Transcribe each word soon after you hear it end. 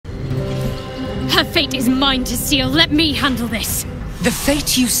Her fate is mine to seal. Let me handle this. The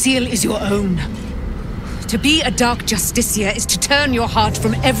fate you seal is your own. To be a dark justiciar is to turn your heart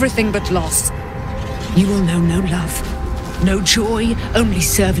from everything but loss. You will know no love, no joy, only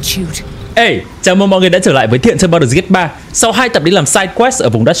servitude. Hey, chào mừng mọi người đã trở lại với Thiện chơi Baldur Gate 3. Sau 2 tập đi làm side quest ở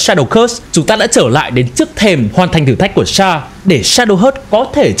vùng đất Shadowheart, chúng ta đã trở lại đến trước thềm hoàn thành thử thách của Shar để Shadowheart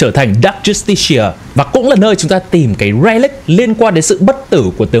có thể trở thành Dark Justiciar, và cũng là nơi chúng ta tìm cái relic liên quan đến sự bất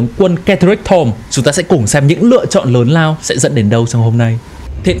tử của tướng quân Karlach. Chúng ta sẽ cùng xem những lựa chọn lớn lao sẽ dẫn đến đâu trong hôm nay.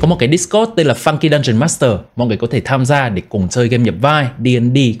 Thiện có một cái Discord tên là Funky Dungeon Master, mọi người có thể tham gia để cùng chơi game nhập vai,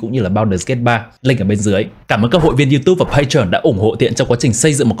 D&D cũng như là Baldur's Gate 3, link ở bên dưới. Cảm ơn các hội viên YouTube và Patreon đã ủng hộ Thiện trong quá trình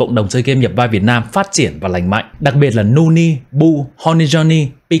xây dựng một cộng đồng chơi game nhập vai Việt Nam phát triển và lành mạnh, đặc biệt là Nuni, Bu, Honey Johnny,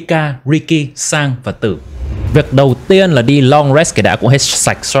 Pika, Ricky, Sang và Tử. Việc đầu tiên là đi long rest, cái đã cũng hết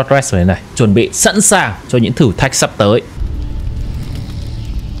sạch short rest rồi này, chuẩn bị sẵn sàng cho những thử thách sắp tới.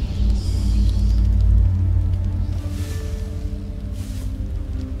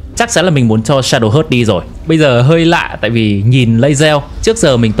 Chắc chắn là mình muốn cho Shadowheart đi rồi. Bây giờ hơi lạ tại vì nhìn Lae'zel, trước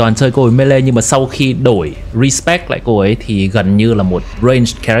giờ mình toàn chơi cô ấy melee, nhưng mà sau khi đổi respect lại cô ấy thì gần như là một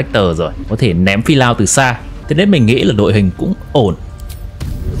ranged character rồi, có thể ném phi lao từ xa. Thế nên mình nghĩ là đội hình cũng ổn.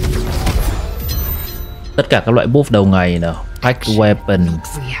 Tất cả các loại buff đầu ngày nào, pack weapon,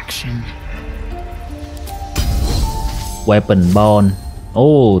 weapon bond.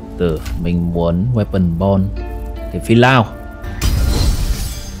 Mình muốn weapon bond thì phi lao.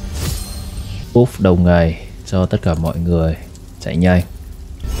 Buff đầu ngày cho tất cả mọi người chạy nhanh.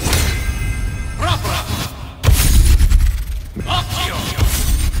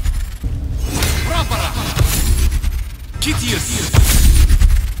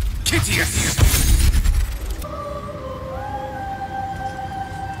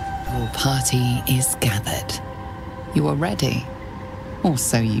 Your party is gathered. You are ready, or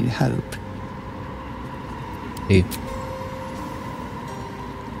so you hope. Đi.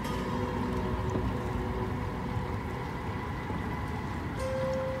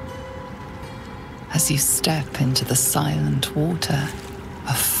 As you step into the silent water,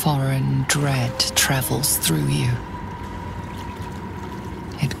 a foreign dread travels through you.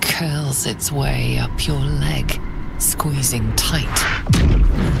 It curls its way up your leg, squeezing tight.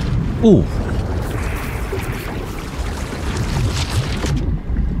 Ooh.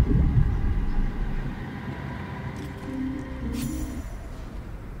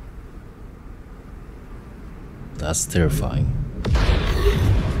 That's terrifying.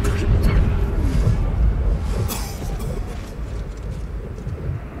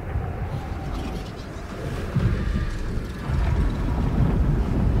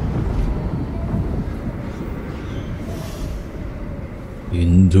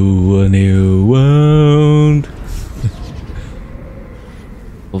 Into a new world.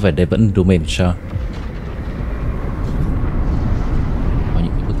 Có vẻ đây vẫn domain Shar. Có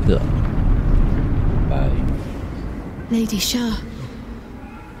những cái bức tượng. Bài. Lady Shar,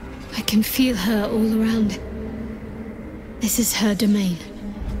 I can feel her all around. This is her domain.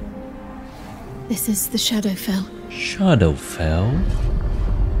 This is the Shadowfell. Shadowfell?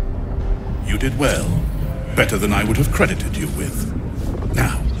 You did well. Better than I would have credited you with.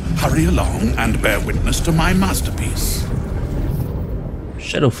 Now, hurry along and bear witness to my masterpiece.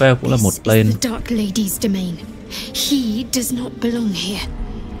 Shadowfell cũng là một plane. The Dark Lady's domain. He does not belong here.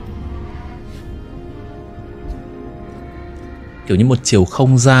 Kiểu như một chiều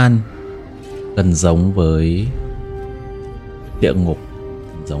không gian gần giống với địa ngục,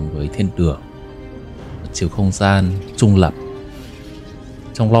 giống với thiên đường. Một chiều không gian trung lập.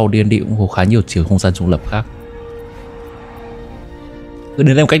 Trong lore D&D cũng có khá nhiều chiều không gian trung lập khác. Cứ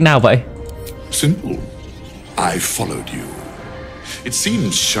đến đây một cách nào vậy? Simple. I followed you. It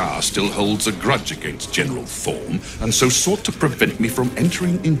seems Shar still holds a grudge against General Thorm, and so sought to prevent me from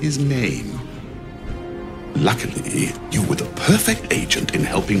entering in his name. Luckily, you were the perfect agent in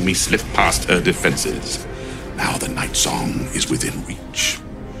helping me slip past her defenses. Now the Night Song is within reach.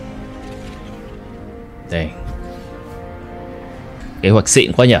 Dang. Kế hoạch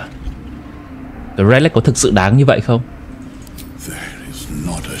xịn quá nhỉ? Cái relic có thực sự đáng như vậy không?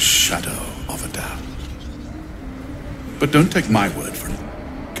 Not a shadow of a doubt. But don't take my word for it.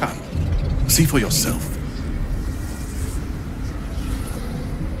 Come, see for yourself.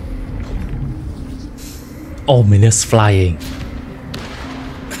 Ominous flying.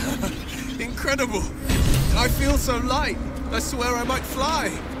 Incredible! I feel so light. I swear I might fly.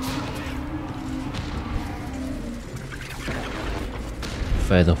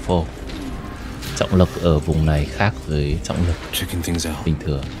 Featherfall. Trọng lực ở vùng này khác với trọng lực bình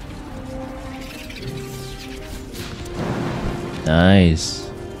thường. Nice.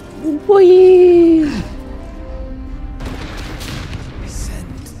 Ui.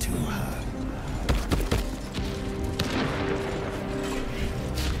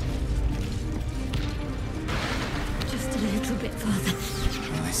 Just a little bit farther.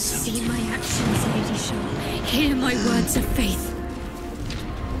 See my actions, Lady Shar. Hear my words of faith.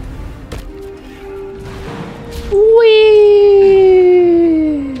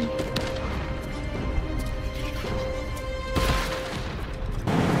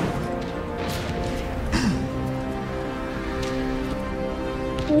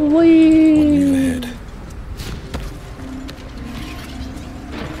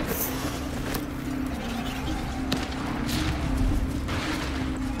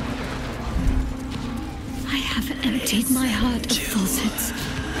 I have emptied my heart of falsehoods.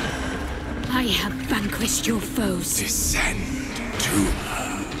 I have vanquished your foes. Descend to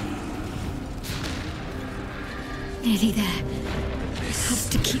her. Nearly there. I have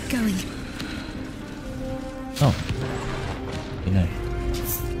to keep going. Oh. Cái này.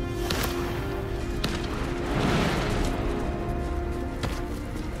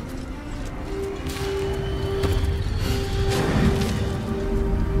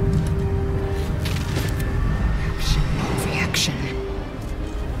 Reaction.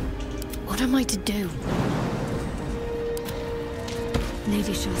 What am I to do?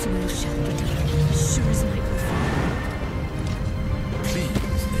 Lady Shar's will shall be done, as sure as night will fall. Please,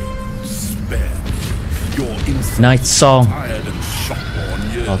 spare me. Your infant, Night Song. tired and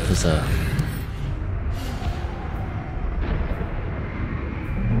shopborn years. Officer.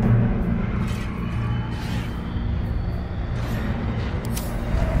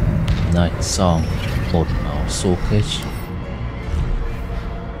 Night Song. Một màu showcase.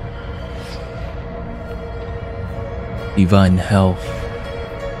 Divine Health.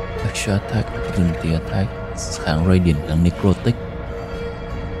 Extra attack, opportunity attack, kháng radiant kháng necrotic.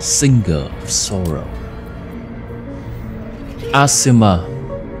 Singer of Sorrow. Asima.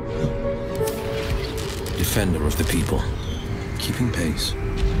 Defender of the people, keeping pace.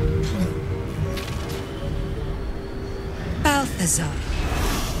 Balthazar,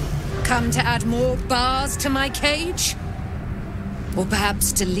 come to add more bars to my cage? Or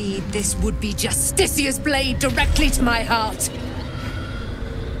perhaps to lead this would-be Justicia's blade directly to my heart?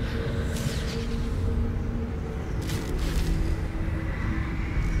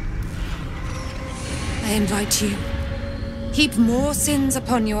 I invite you. Heap more sins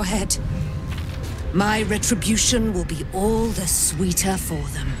upon your head. My retribution will be all the sweeter for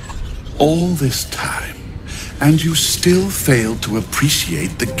them. All this time, and you still failed to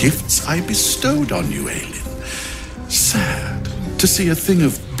appreciate the gifts I bestowed on you, Aelin. Sad to see a thing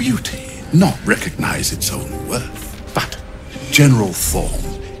of beauty not recognize its own worth. But General Thorm,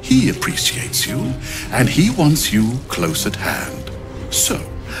 he appreciates you, and he wants you close at hand. So,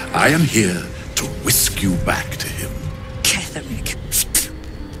 I am here to whisk you back to him. Ketherick.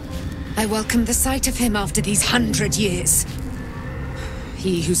 I welcome the sight of him after these 100 years.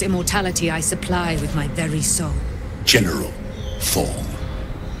 He whose immortality I supply with my very soul. General Thorm.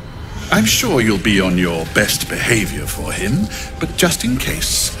 I'm sure you'll be on your best behavior for him, but just in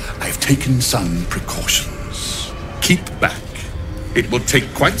case, I've taken some precautions. Keep back. It will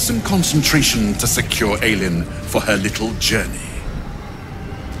take quite some concentration to secure Aelin for her little journey.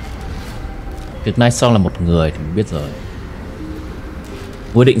 Việc Night Song là một người thì mình biết rồi.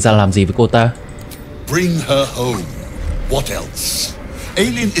 Ngươi định ra làm gì với cô ta? Bring her home. What else?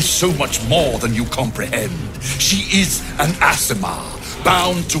 Aelin is so much more than you comprehend. She is an Asima,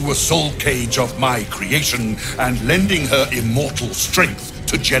 bound to a soul cage of my creation and lending her immortal strength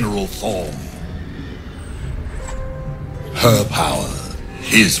to General Thorm. Her power,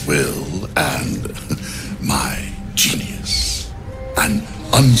 his will, and my genius. An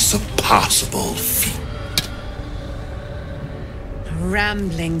unsurpassable feat.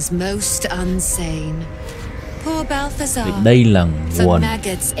 Ramblings most unsane. Poor Balthazar. Vì đây là The nguồn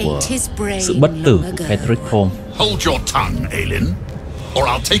maggots của ate his brain sự bất tử long của ago. Ketherick Thorm. Hold your tongue, Aelin, or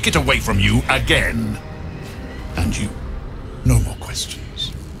I'll take it away from you again. And you, no more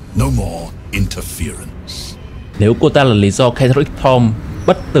questions, no more interference. Nếu cô ta là lý do Ketherick Thorm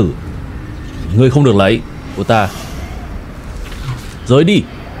bất tử, ngươi không được lấy cô ta. Rời đi,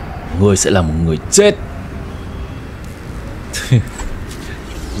 ngươi sẽ là một người chết.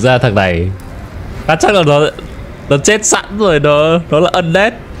 Ra thằng này chắc là nó chết sẵn rồi, nó là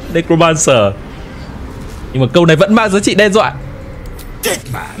undead necromancer. Nhưng mà câu này vẫn mang giá trị đe dọa. Dead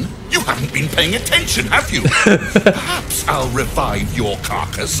man, you haven't been paying attention, have you? Perhaps I'll revive your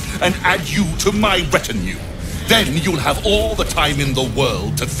carcass and add you to my retinue. Then you'll have all the time in the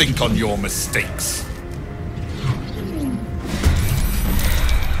world to think on your mistakes.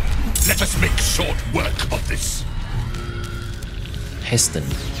 Let us make short work of this. Heston.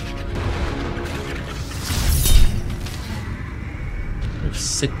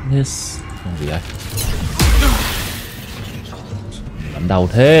 Sickness. Không gì ai. Bắn đau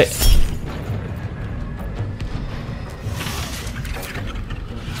thế.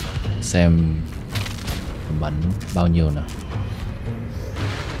 Xem bắn bao nhiêu nào.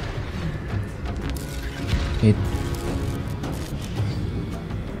 Hit.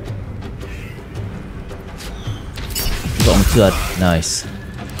 Gọn trượt. Nice.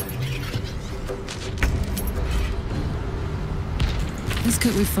 Let's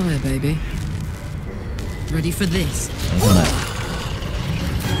cook with fire, baby. Ready for this? Đánh thằng này.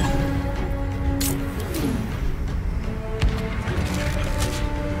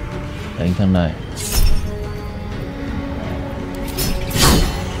 Đánh thằng này.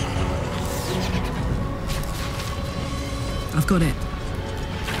 I've got it.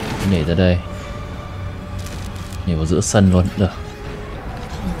 Nhảy ra đây. Nhảy vào giữa sân luôn. Được.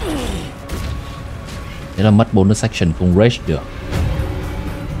 Thế là mất 4 đứa section cùng rage được.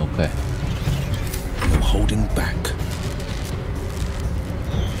 Ok. No holding back.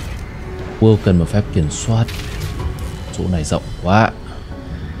 Wyll cần một phép kiểm soát. Chỗ này rộng quá.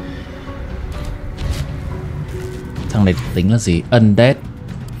 Thằng này tính là gì? Undead.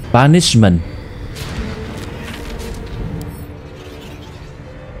 Banishment.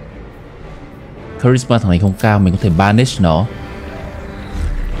 Charisma thằng này không cao, mình có thể banish nó.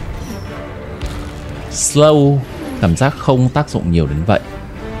 Slow, cảm giác không tác dụng nhiều đến vậy.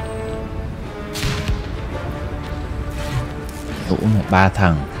 Chỗ này 3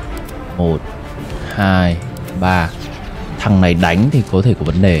 thằng. 1, 2, 3. Thằng này đánh thì có thể có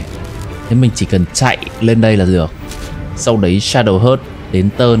vấn đề. Thế mình chỉ cần chạy lên đây là được. Sau đấy Shadowheart đến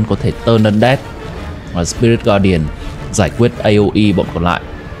turn có thể turn Undead và Spirit Guardian giải quyết AoE bọn còn lại.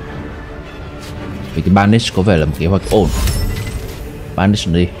 Vì cái Banish có vẻ là một kế hoạch ổn. Banish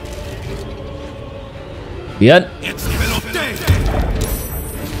đi. Biến.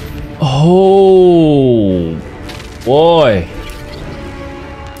 Oh boy.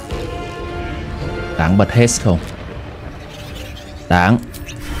 Đáng bật hết không? Đáng.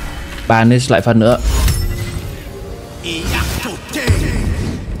 Banish lại phát nữa.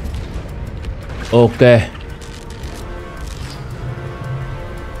 Ok.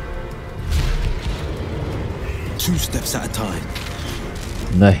 Two steps at a time.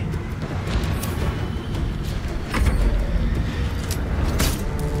 Đây.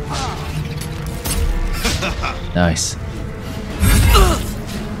 Nice.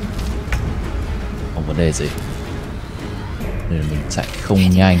 Không vấn đề gì. Nên mình chạy không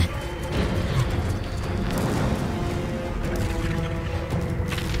nhanh.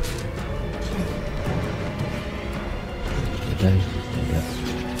 Đây.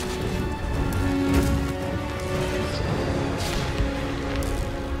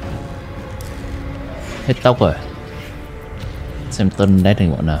 Hết tóc rồi. Xem tân nét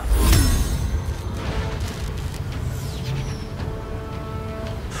hình bọn nào.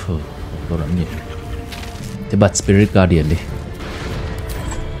 Phù, tôi lắm nhỉ. Thế bật Spirit Guardian đi.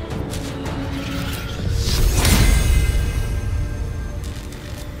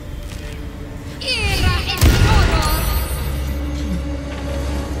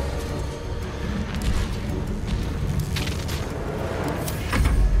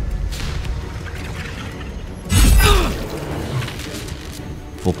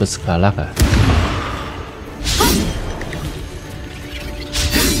 Focus Karlach à?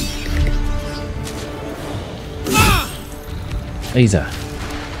 Ây da,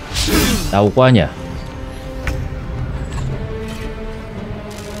 đau quá nhỉ.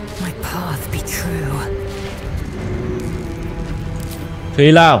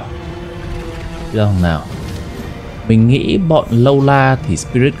 Phi lao. Phi lao thằng nào? Mình nghĩ bọn lâu la thì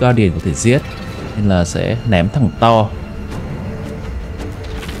Spirit Guardian có thể giết, nên là sẽ ném thằng to.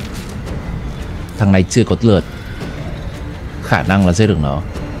 Thằng này chưa có lượt, khả năng là giết được nó.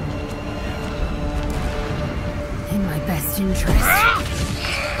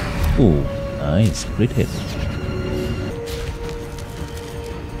 Nice, great hit.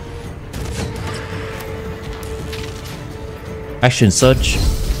 Action search.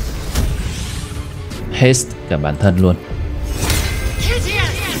 Haste cả bản thân luôn.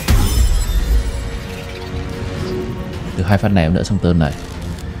 Được 2 phát ném nữa trong turn này.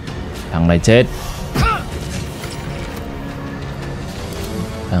 Thằng này chết.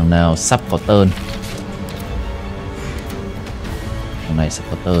 Thằng nào sắp có turn. Thằng này sẽ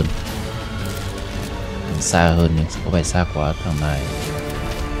có turn. Thằng xa hơn nhưng có vẻ xa quá. Thằng này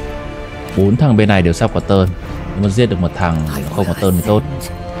 4 thằng bên này đều sắp có turn. Nếu mà giết được một thằng thì nó không có turn thì tốt.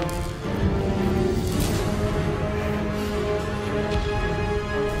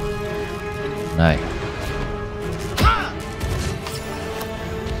 Này.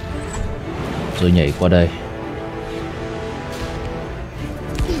 Rồi nhảy qua đây.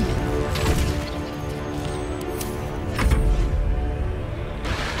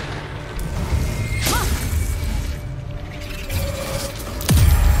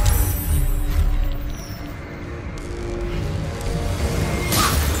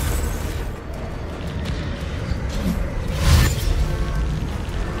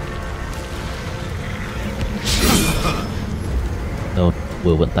 Đâu,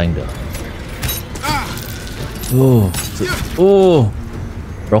 vừa vận tanh được.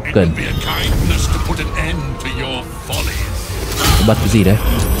 Broken. Có bật cái gì đấy?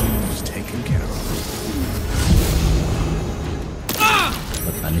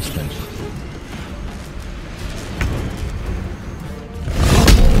 Bật punishment.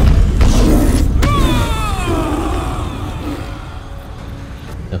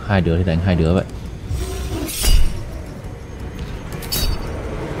 Được 2 đứa thì đánh 2 đứa vậy.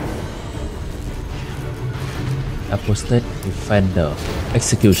 Apostate Defender,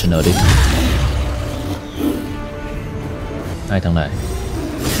 Executioner đi. 2 thằng này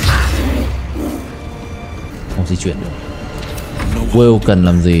không di chuyển được. Wyll cần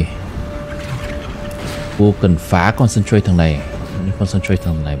làm gì? Wyll cần phá concentrate thằng này. Concentrate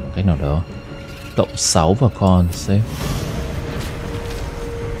thằng này bằng cách nào đó. Cộng 6 vào con save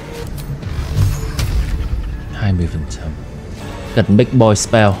 20%. Cần Big Boy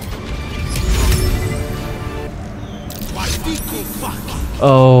Spell.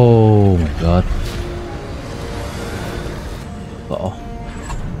 Oh my god. Gõ.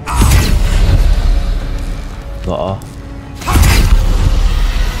 Gõ.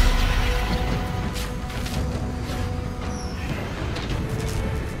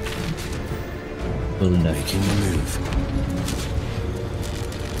 Lên đây.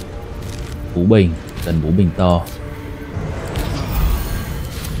 Bú bình. Cần bú bình to.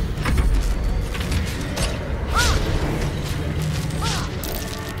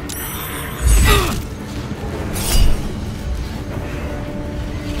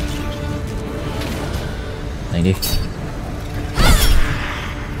 Đi.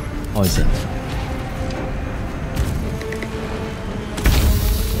 Poison.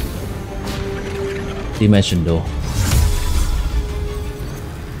 Dimension Door.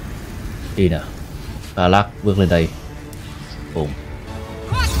 Đi nào. Karlach bước lên đây. Cùng.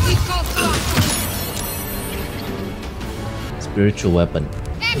 Spiritual Weapon.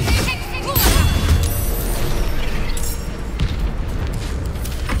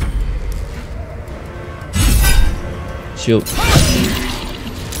 Shield.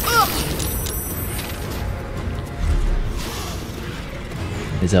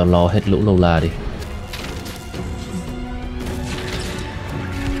 Bây giờ lo hết lũ lâu la đi.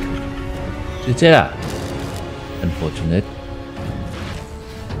 Chưa chết à? Unfortunate.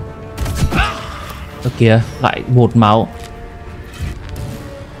 Ơ kìa, lại 1 máu.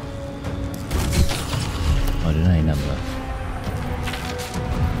 Ở đứa này nằm rồi.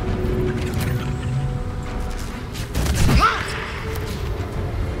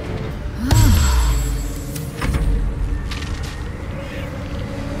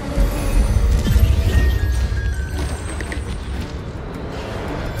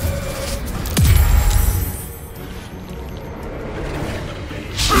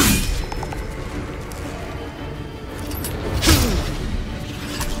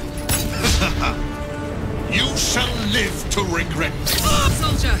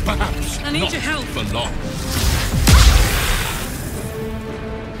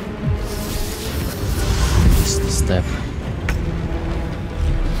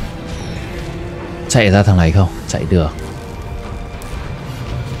 Chạy ra thằng này không? Chạy được.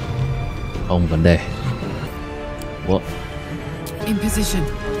 Không vấn đề. Ủa?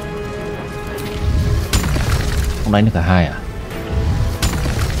 Không đánh được cả hai à?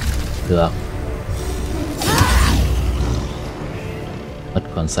 Được. Mất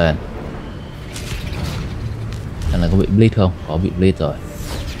consent. Thằng này có bị bleed không? Có bị bleed rồi.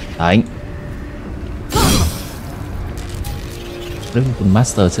 Đánh. Đấy một con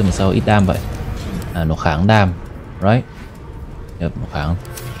master xem mà sao ít đam vậy. À, nó kháng đam, right? Yep, nó kháng.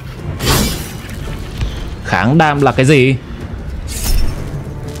 Kháng đam là cái gì?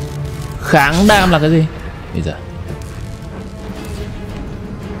 Kháng đam là cái gì? Bây giờ.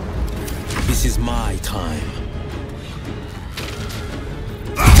 This is my time.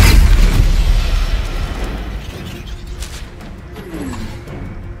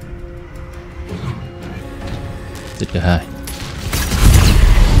 Giết cả hai.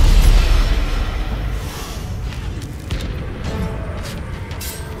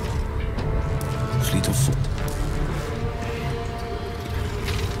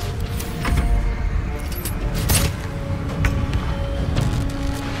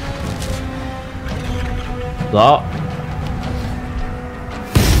 Rõ.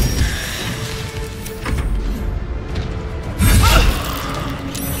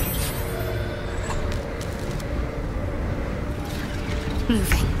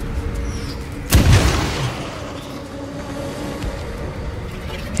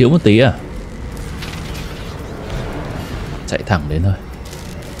 Thiếu một tí à? Chạy thẳng đến thôi.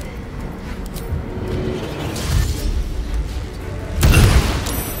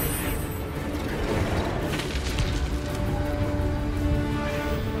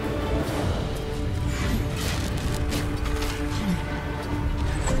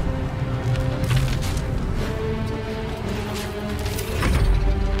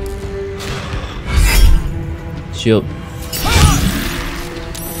 Chịu.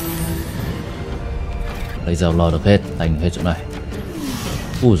 Lae'zel lo được hết, thành hết chỗ này.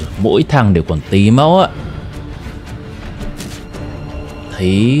 Ui giời, mỗi thằng đều còn tí máu ạ.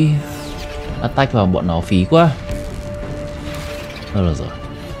 Thấy attack vào bọn nó phí quá. Đó là rồi.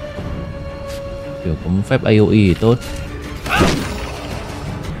 Kiểu có một phép AoE thì tốt.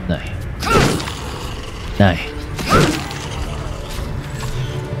 Này. Này.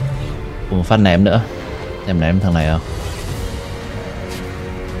 Có một phát ném nữa. Xem ném thằng này không?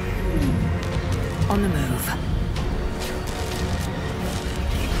 On the move.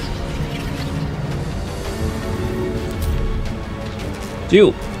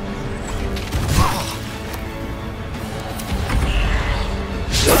 Chịu.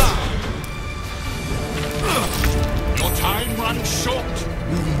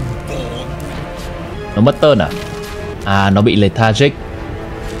 Nó mất turn à? À, nó bị lethargic.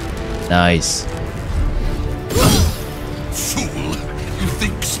 Nice. Fool! You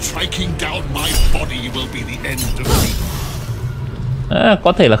think striking down my body will be the end of me? À,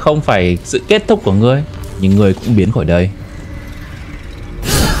 có thể là không phải sự kết thúc của ngươi, nhưng ngươi cũng biến khỏi đây.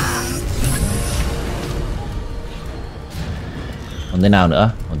 Còn thế nào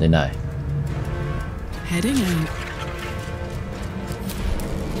nữa? Còn thế này.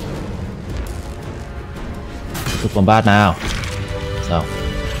 Tục combat nào. Sao?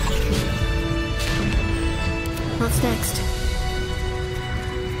 What's next?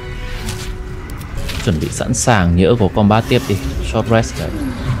 Chuẩn bị sẵn sàng, nhỡ có combat tiếp đi. Short rest đấy.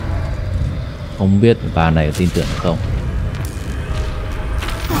 Không biết bà này có tin tưởng không.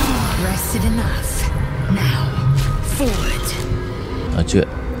 Rested enough. Now, forward. Nói chuyện.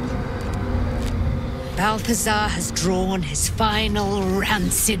 Balthazar has drawn his final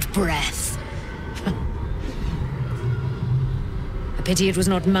rancid breath. A pity it was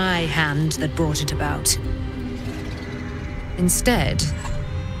not my hand that brought it about. Instead,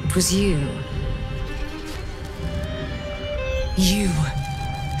 it was you. You,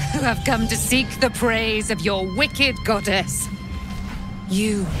 who have come to seek the praise of your wicked goddess.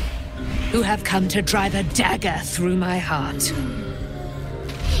 You, who have come to drive a dagger through my heart.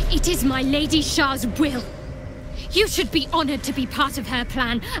 It is my Lady Shar's will. You should be honored to be part of her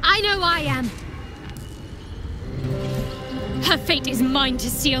plan. I know I am. Her fate is mine to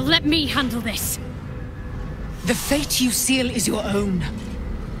seal. Let me handle this. The fate you seal is your own.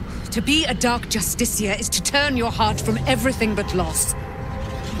 To be a dark justiciar is to turn your heart from everything but loss.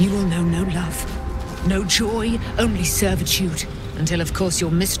 You will know no love, no joy, only servitude, until of course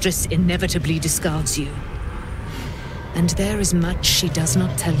your mistress inevitably discards you. And there is much she does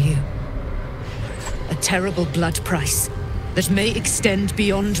not tell you. A terrible blood price that may extend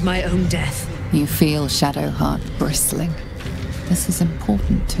beyond my own death. You feel Shadowheart bristling. This is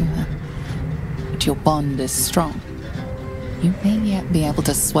important to her. But your bond is strong. You may yet be able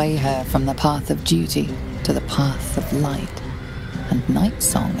to sway her from the path of duty to the path of light. And Night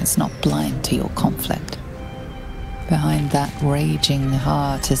Song is not blind to your conflict. Behind that raging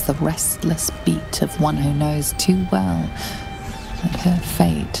heart is the restless beat of one who knows too well that her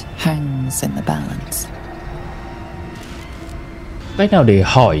fate hangs in the balance. Cách nào để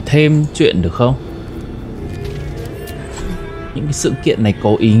hỏi thêm chuyện được không? Những cái sự kiện này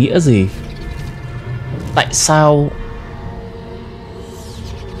có ý nghĩa gì? Tại sao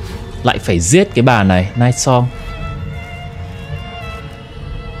lại phải giết cái bà này, Night Song?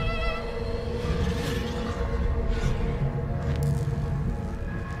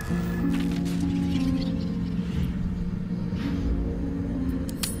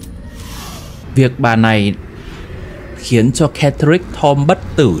 Việc bà này khiến cho Catherick Tom bất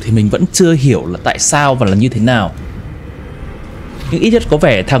tử thì mình vẫn chưa hiểu là tại sao và là như thế nào. Nhưng ít nhất có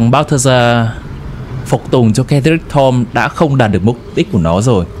vẻ thằng Balthazar phục tùng cho Catherick Tom đã không đạt được mục đích của nó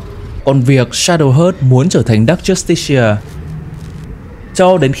rồi. Còn việc Shadowheart muốn trở thành Dark Justiciar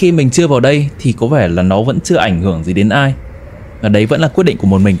cho đến khi mình chưa vào đây thì có vẻ là nó vẫn chưa ảnh hưởng gì đến ai. Và đấy vẫn là quyết định của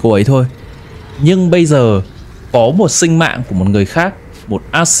một mình cô ấy thôi. Nhưng bây giờ có một sinh mạng của một người khác, một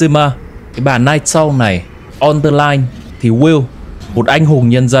Asima. Cái bà Lae'zel này on the line thì Wyll, một anh hùng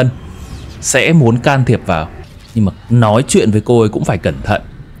nhân dân, sẽ muốn can thiệp vào. Nhưng mà nói chuyện với cô ấy cũng phải cẩn thận.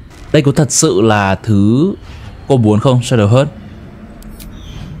 Đây có thật sự là thứ cô muốn không, Shadowheart?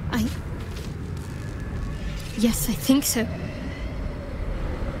 Yes, I think so.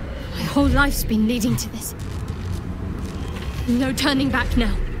 My whole life's been leading to this. No turning back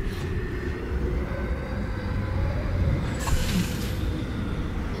now.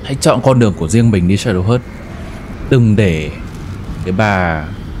 Hãy chọn con đường của riêng mình đi, Shadowheart. Đừng để cái bà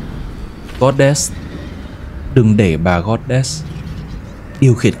Goddess, đừng để bà Goddess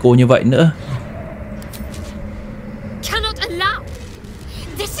điều khiển cô như vậy nữa. Cannot allow.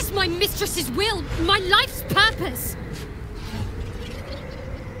 This is my mistress's will, my life's purpose.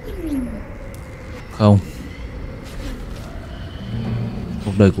 Không.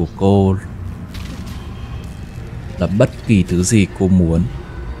 Cuộc đời của cô là bất kỳ thứ gì cô muốn.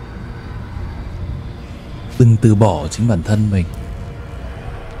 Đừng từ bỏ chính bản thân mình.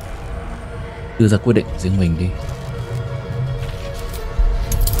 Đưa ra quyết định của riêng mình đi.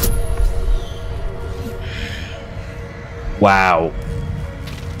 Wow.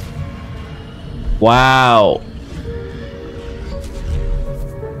 Wow.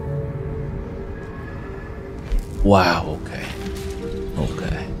 Wow, okay.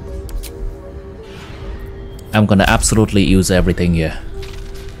 Okay. I'm gonna absolutely use everything here.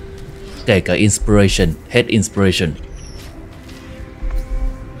 Kể cả inspiration, hết inspiration.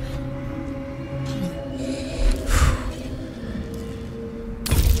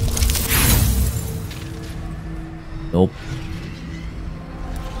 Nope.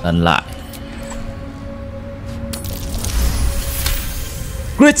 Lần lại.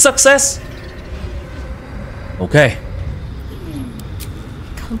 Great success. Okay.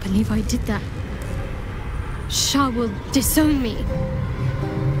 Can't believe I did that. Shar will disown me.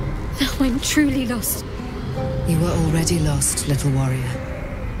 Now I'm truly lost. You were already lost, little warrior.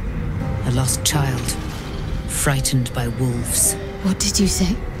 A lost child, frightened by wolves. What did you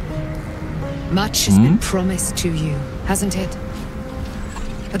say? Much has been promised to you, hasn't it?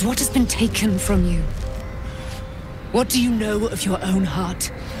 But what has been taken from you? What do you know of your own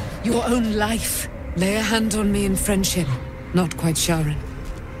heart? Your own life? Lay a hand on me in friendship, not quite Sharon.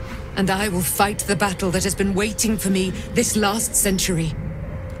 And I will fight the battle that has been waiting for me this last century.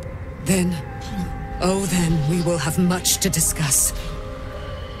 Then, oh then, we will have much to discuss.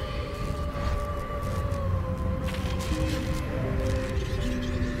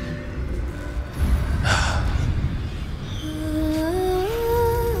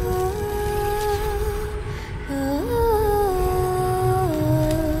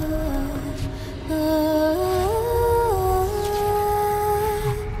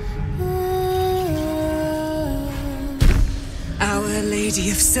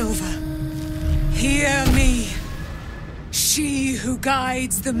 Of silver, hear me. She who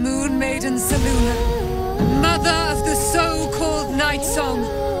guides the Moon Maiden Selûne, mother of the so-called Night Song.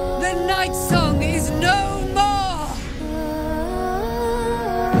 The Night Song is no more.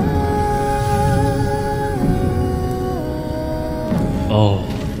 Oh.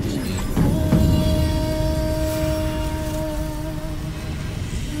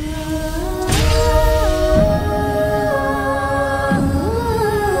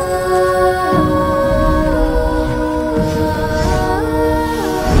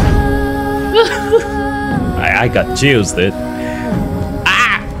 I got chills, dude.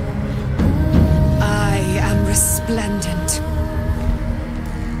 Ah! I am resplendent.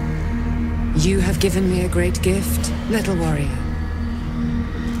 You have given me a great gift, little warrior.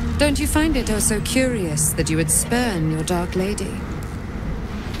 Don't you find it oh so curious that you would spurn your dark lady?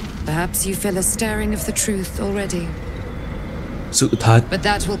 Perhaps you feel a stirring of the truth already. Sự thật. But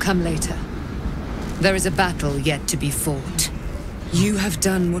that will come later. There is a battle yet to be fought. You have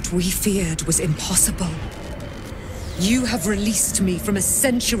done what we feared was impossible. You have released me from a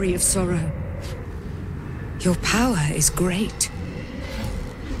century of sorrow. Your power is great.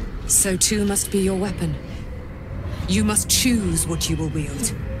 So too must be your weapon. You must choose what you will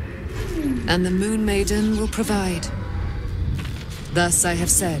wield. And the Moon Maiden will provide. Thus I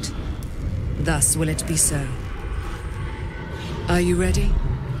have said. Thus will it be so. Are you ready?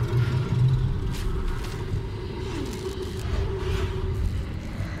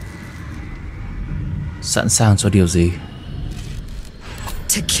 Sẵn sàng cho điều gì?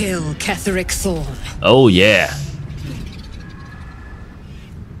 To kill Ketheric Thorn. Oh yeah.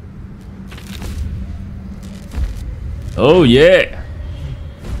 Oh yeah.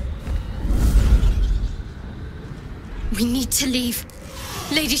 We need to leave.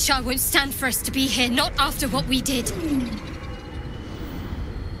 Lady Shar won't stand for us to be here, not after what we did.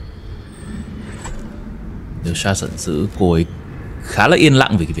 Nếu Shar giận dữ, cô ấy khá là yên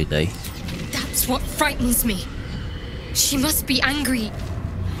lặng về cái việc đấy. That's what frightens me. She must be angry.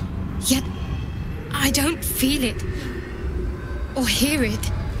 Yet, I don't feel it. Or hear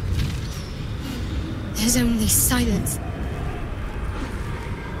it. There's only silence.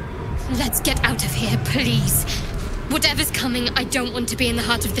 Let's get out of here, please. Whatever's coming, I don't want to be in the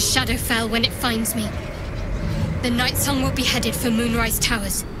heart of the Shadowfell when it finds me. The Night Song will be headed for Moonrise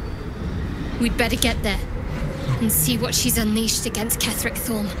Towers. We'd better get there and see what she's unleashed against Ketheric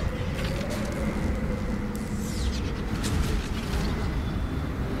Thorm.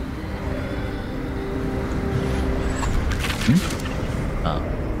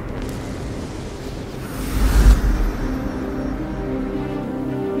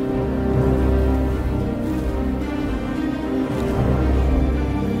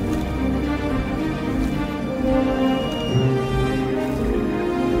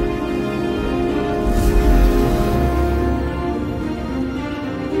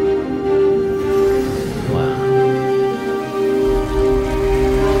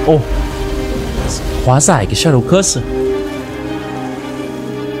 Hóa giải cái Shadow Curse.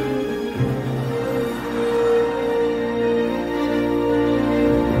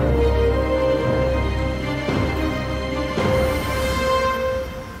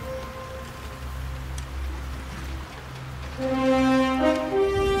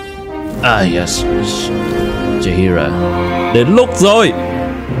 Yes, Jahira. Đến lúc rồi.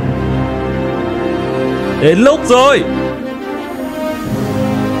 Đến lúc rồi.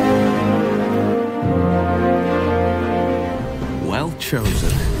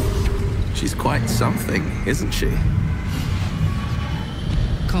 Chosen. She's quite something, isn't she?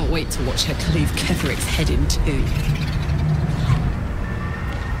 Can't wait to watch her cleave Ketheric's head in two.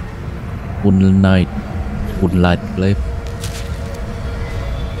 Moonlight Glaive.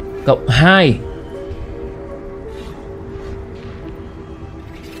 Cộng 2.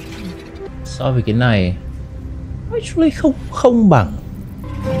 So với cái này actually không bằng.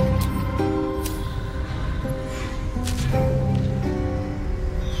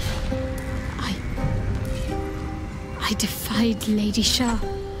 I defied Lady Shar.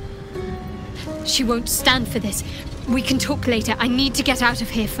 She won't stand for this. We can talk later. I need to get out of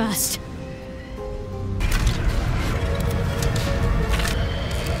here first.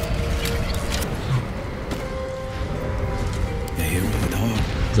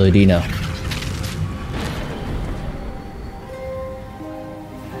 Rời đi nào.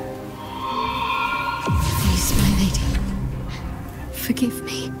 Please, my lady. Forgive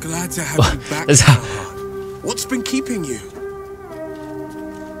me. Glad to have you back. What's been keeping you?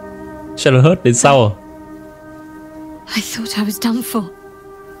 Shadowheart đến sau à? I thought I was done for.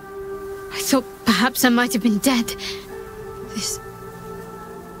 I thought perhaps I might have been dead. This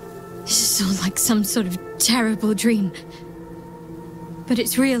is all like some sort of terrible dream. But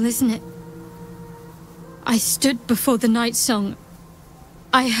it's real, isn't it? I stood before the night song.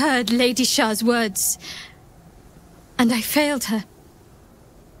 I heard Lady Shar's words. And I failed her.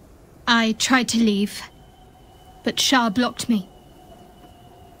 I tried to leave, but Shar blocked me.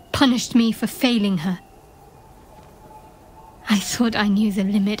 Punished me for failing her. I thought I knew the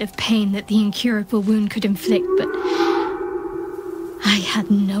limit of pain that the incurable wound could inflict, but I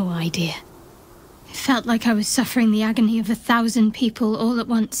had no idea. It felt like I was suffering the agony of 1,000 people all at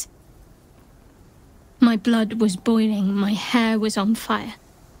once. My blood was boiling, my hair was on fire.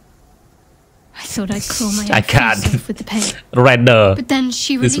 I thought I'd claw my off with the pain. Render. But then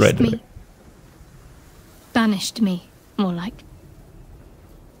she released me. Banished me, more like.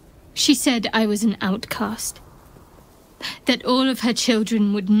 She said I was an outcast. That all of her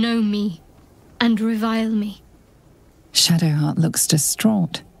children would know me and revile me. Shadowheart looks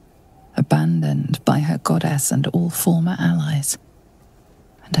distraught, abandoned by her goddess and all former allies.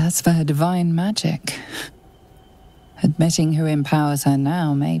 And as for her divine magic, admitting who empowers her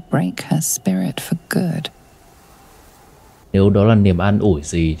now may break her spirit for good. Nếu đó là niềm an ủi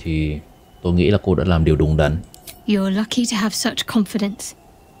gì thì tôi nghĩ là cô đã làm điều đúng đắn. You're lucky to have such confidence.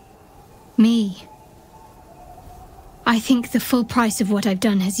 Me, I think the full price of what I've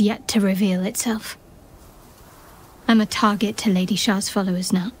done has yet to reveal itself. I'm a target to Lady Shar's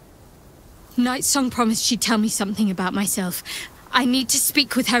followers now. Night Song promised she'd tell me something about myself. I need to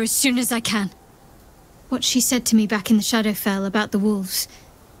speak with her as soon as I can. What she said to me back in the Shadowfell about the wolves,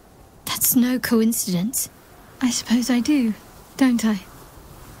 that's no coincidence. I suppose I do, don't I?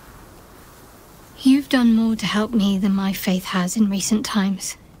 You've done more to help me than my faith has in recent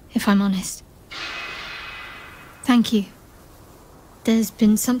times, if I'm honest. Thank you. there's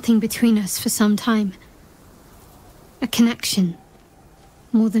been something between us for some time. A connection,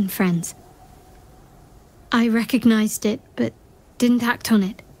 more than friends. I recognized it, but didn't act on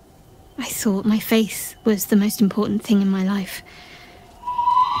it. I thought my faith was the most important thing in my life.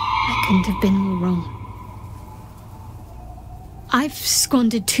 I couldn't have been more wrong. I've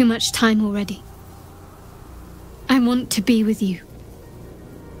squandered too much time already. I want to be with you.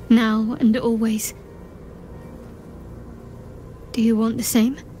 Now and always. Do you want the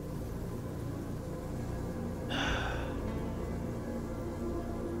same?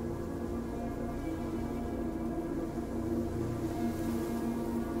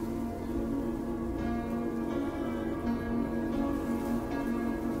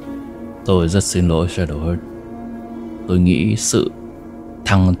 Tôi rất xin lỗi Shadowheart. Tôi nghĩ sự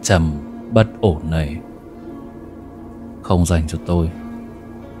thăng trầm bất ổn này không dành cho tôi.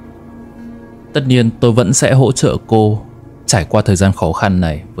 Tất nhiên tôi vẫn sẽ hỗ trợ cô trải qua thời gian khó khăn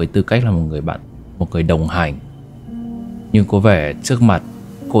này với tư cách là một người bạn, một người đồng hành. Nhưng có vẻ trước mặt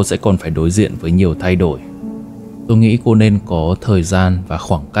cô sẽ còn phải đối diện với nhiều thay đổi. Tôi nghĩ cô nên có thời gian và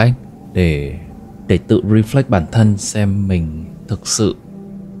khoảng cách để tự reflect bản thân xem mình thực sự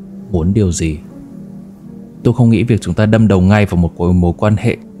muốn điều gì. Tôi không nghĩ việc chúng ta đâm đầu ngay vào một mối quan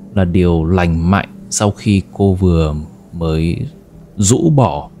hệ là điều lành mạnh sau khi cô vừa mới rũ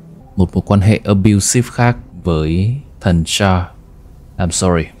bỏ một mối quan hệ abusive khác với thần Shar. I'm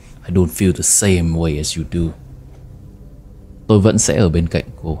sorry, I don't feel the same way as you do. Tôi vẫn sẽ ở bên cạnh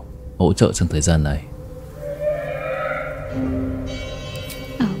cô, hỗ trợ trong thời gian này.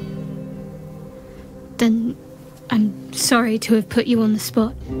 Oh. Then I'm sorry to have put you on the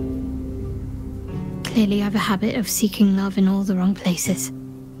spot. Clearly I have a habit of seeking love in all the wrong places.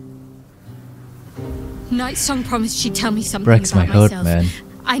 Night Song promised she'd tell me something Breaks about my heart, myself. man.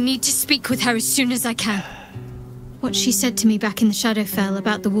 I need to speak with her as soon as I can. What she said to me back in the Shadowfell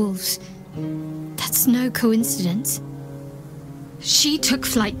about the wolves, that's no coincidence. She took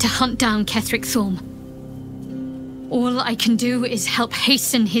flight to hunt down Ketheric Thorm. All I can do is help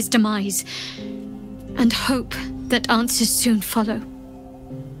hasten his demise, and hope that answers soon follow.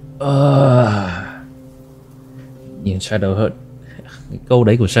 Nhìn Shadowheart, cái câu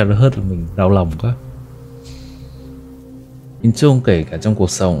đấy của Shadowheart là mình đau lòng quá. Nhìn chung kể cả trong cuộc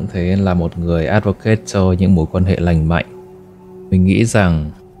sống cũng thế, là một người advocate cho những mối quan hệ lành mạnh. Mình nghĩ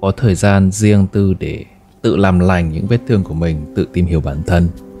rằng có thời gian riêng tư để tự làm lành những vết thương của mình, tự tìm hiểu bản thân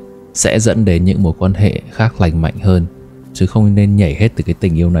sẽ dẫn đến những mối quan hệ khác lành mạnh hơn. Chứ không nên nhảy hết từ cái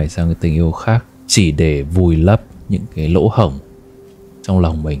tình yêu này sang cái tình yêu khác chỉ để vùi lấp những cái lỗ hổng trong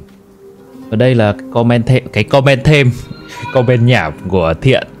lòng mình. Ở đây là comment thêm comment nhảm của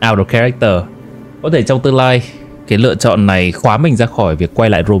Thiện out of character. Có thể trong tương lai cái lựa chọn này khóa mình ra khỏi việc quay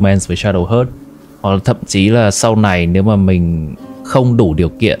lại romance với Shadowheart, hoặc thậm chí là sau này nếu mà mình không đủ điều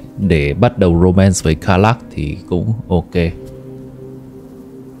kiện để bắt đầu romance với Karlach thì cũng ok.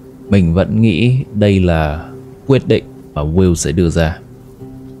 Mình vẫn nghĩ đây là quyết định mà Wyll sẽ đưa ra,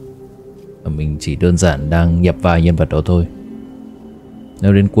 và mình chỉ đơn giản đang nhập vai nhân vật đó thôi.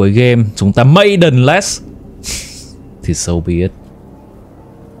 Nếu đến cuối game chúng ta maidenless thì so be it.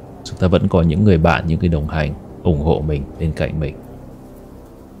 Chúng ta vẫn có những người bạn, những người đồng hành ủng hộ mình bên cạnh mình.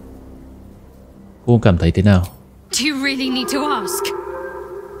 Cô cảm thấy thế nào? Do you really need to ask?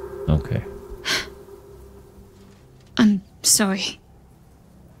 Okay. I'm sorry.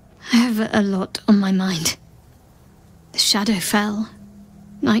 I have a lot on my mind. The Shadowfell,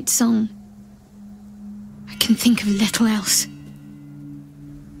 Night Song. I can think of little else.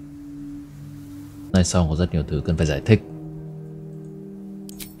 Night Song có rất nhiều thứ cần phải giải thích.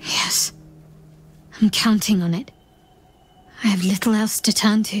 Yes. I'm counting on it. I have little else to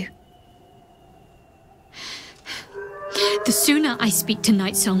turn to. The sooner I speak to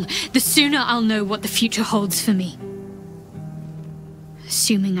Night Song, the sooner I'll know what the future holds for me.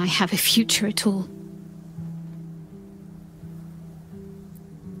 Assuming I have a future at all.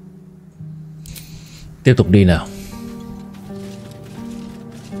 Tiếp tục đi nào.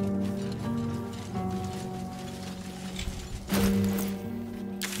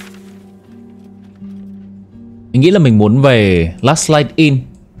 Mình nghĩ là mình muốn về Last Light Inn,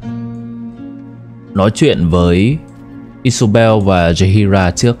 nói chuyện với Isobel và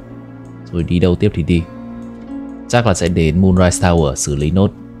Jaheira trước, rồi đi đâu tiếp thì đi. Chắc là sẽ đến Moonrise Tower xử lý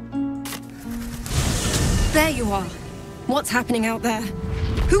nốt. There you are. What's happening out there?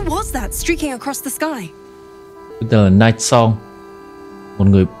 Who was that streaking across the sky? The Night Song, một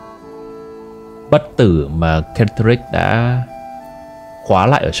người bất tử mà Ketheric đã khóa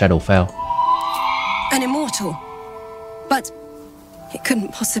lại ở Shadowfell. An immortal. But it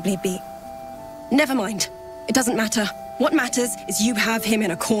couldn't possibly be. Never mind. It doesn't matter. What matters is you have him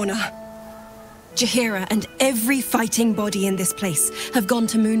in a corner. Jaheira and every fighting body in this place have gone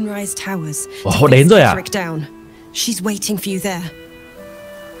to Moonrise Towers. Họ đến rồi à? Down. She's waiting for you there.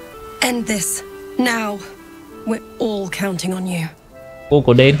 End this now. We're all counting on you. Cô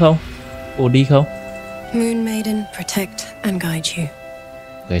có đến không? Cô đi không? Moon Maiden, protect and guide you.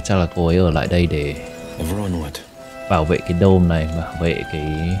 Ok, chắc là cô ấy ở lại đây để bảo vệ cái đôm này, bảo vệ cái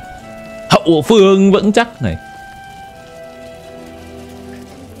hậu phương vững chắc này.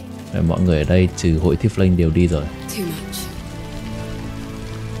 Rồi, mọi người ở đây trừ hội Tiefling đều đi rồi.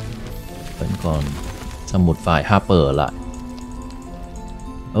 Vẫn còn trong một vài Harper ở lại.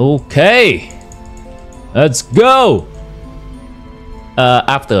 Ok, let's go.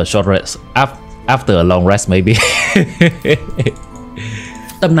 After a short rest, after a long rest maybe.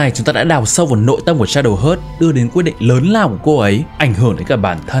 Tập này chúng ta đã đào sâu vào nội tâm của Shadowheart, đưa đến quyết định lớn lao của cô ấy, ảnh hưởng đến cả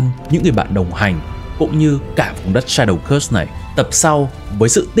bản thân, những người bạn đồng hành, cũng như cả vùng đất Shadowcurse này. Tập sau, với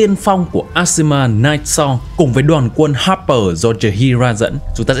sự tiên phong của Asima Nightsong cùng với đoàn quân Harper do Jaheira dẫn,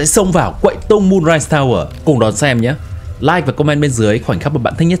 chúng ta sẽ xông vào quậy tung Moonrise Tower. Cùng đón xem nhé. Like và comment bên dưới khoảnh khắc mà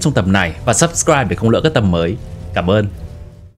bạn thích nhất trong tập này và subscribe để không lỡ các tập mới. Cảm ơn.